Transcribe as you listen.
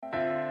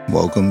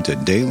Welcome to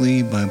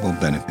Daily Bible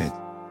Benefit.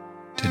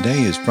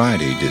 Today is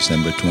Friday,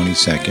 December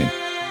 22nd.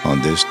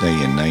 On this day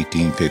in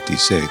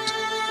 1956,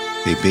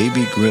 a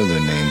baby gorilla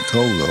named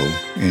Colo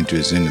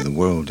enters into the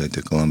world at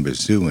the Columbus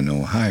Zoo in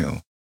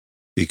Ohio,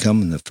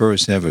 becoming the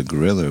first ever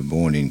gorilla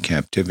born in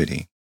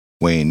captivity.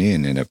 Weighing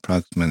in at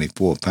approximately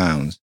 4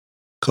 pounds,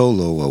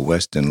 Colo, a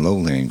western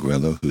lowland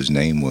gorilla whose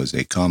name was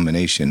a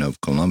combination of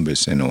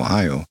Columbus and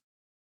Ohio,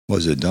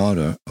 was a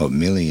daughter of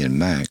Millie and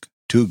Mac,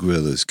 two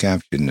gorillas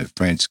captured in the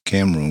French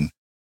Cameroon,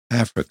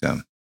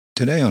 Africa.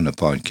 Today on the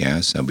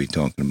podcast, I'll be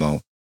talking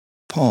about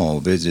Paul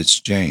visits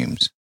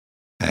James,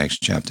 Acts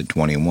chapter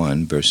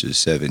 21, verses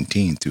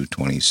 17 through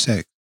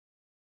 26.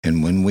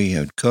 And when we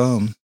had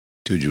come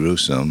to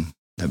Jerusalem,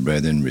 the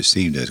brethren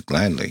received us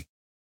gladly.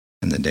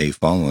 And the day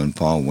following,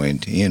 Paul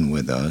went in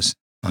with us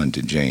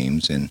unto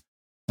James, and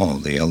all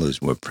the elders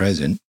were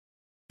present.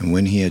 And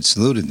when he had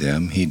saluted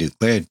them, he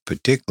declared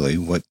particularly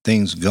what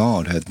things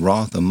God hath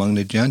wrought among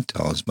the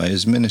Gentiles by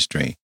his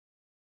ministry.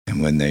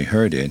 And when they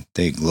heard it,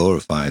 they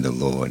glorified the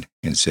Lord,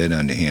 and said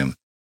unto him,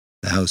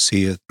 Thou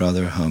seest,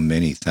 brother, how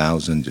many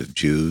thousands of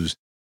Jews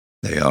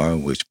they are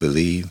which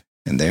believe,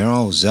 and they are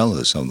all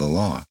zealous of the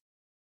law.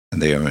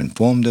 And they are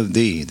informed of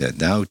thee, that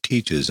thou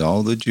teachest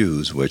all the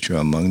Jews which are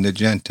among the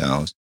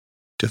Gentiles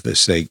to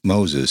forsake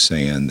Moses,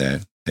 saying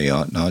that they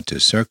ought not to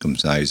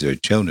circumcise their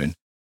children,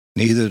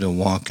 neither to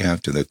walk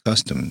after the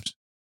customs.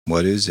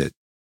 What is it,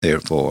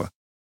 therefore?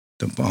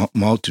 The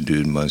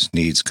multitude must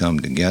needs come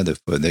together,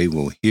 for they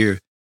will hear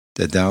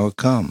that thou art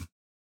come.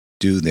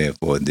 Do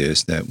therefore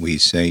this that we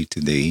say to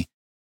thee,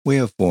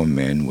 wherefore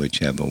men which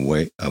have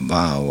a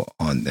vow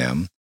on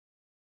them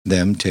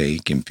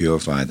take and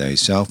purify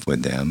thyself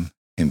with them,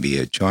 and be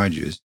at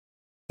charges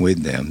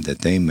with them, that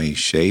they may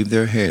shave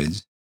their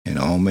heads, and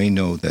all may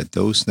know that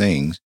those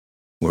things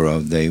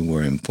whereof they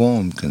were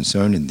informed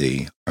concerning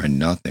thee are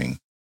nothing,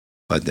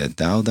 but that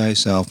thou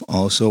thyself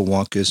also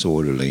walkest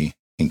orderly,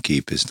 and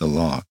keepest the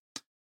law.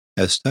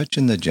 As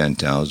touching the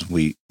Gentiles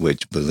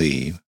which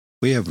believe,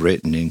 we have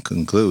written and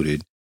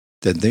concluded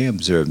that they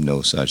observe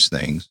no such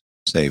things,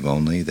 save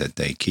only that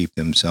they keep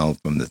themselves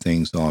from the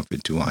things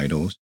offered to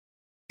idols,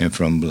 and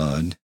from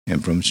blood,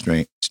 and from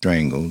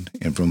strangled,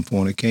 and from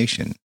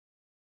fornication.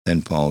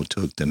 Then Paul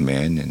took the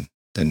men, and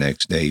the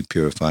next day,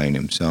 purifying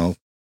himself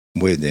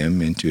with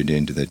them, entered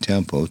into the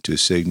temple to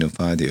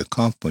signify the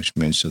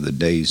accomplishments of the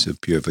days of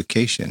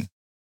purification,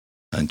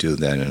 until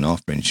that an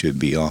offering should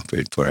be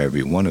offered for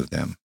every one of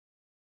them.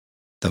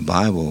 The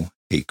Bible,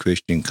 a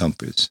Christian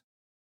compass.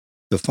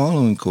 The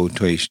following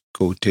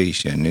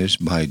quotation is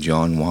by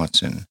John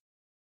Watson.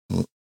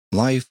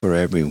 Life for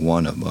every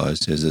one of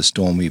us is a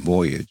stormy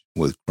voyage,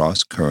 with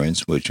cross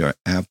currents which are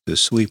apt to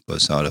sweep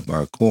us out of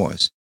our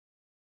course,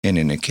 and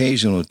an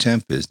occasional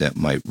tempest that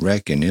might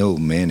wreck an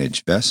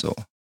ill-managed vessel.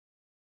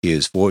 He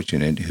is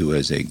fortunate who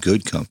has a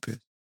good compass,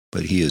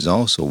 but he is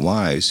also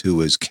wise who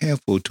is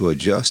careful to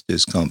adjust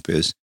his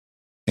compass,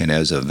 and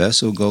as a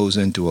vessel goes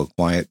into a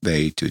quiet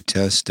bay to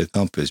test the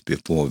compass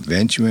before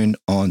venturing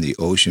on the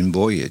ocean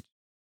voyage,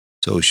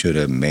 so should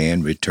a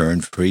man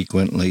return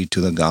frequently to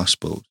the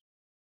Gospels,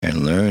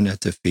 and learn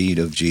at the feet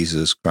of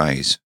Jesus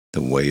Christ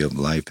the way of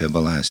life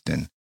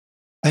everlasting.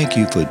 Thank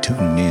you for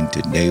tuning in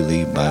to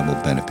Daily Bible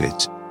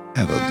Benefits.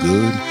 Have a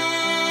good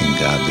and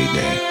godly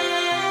day.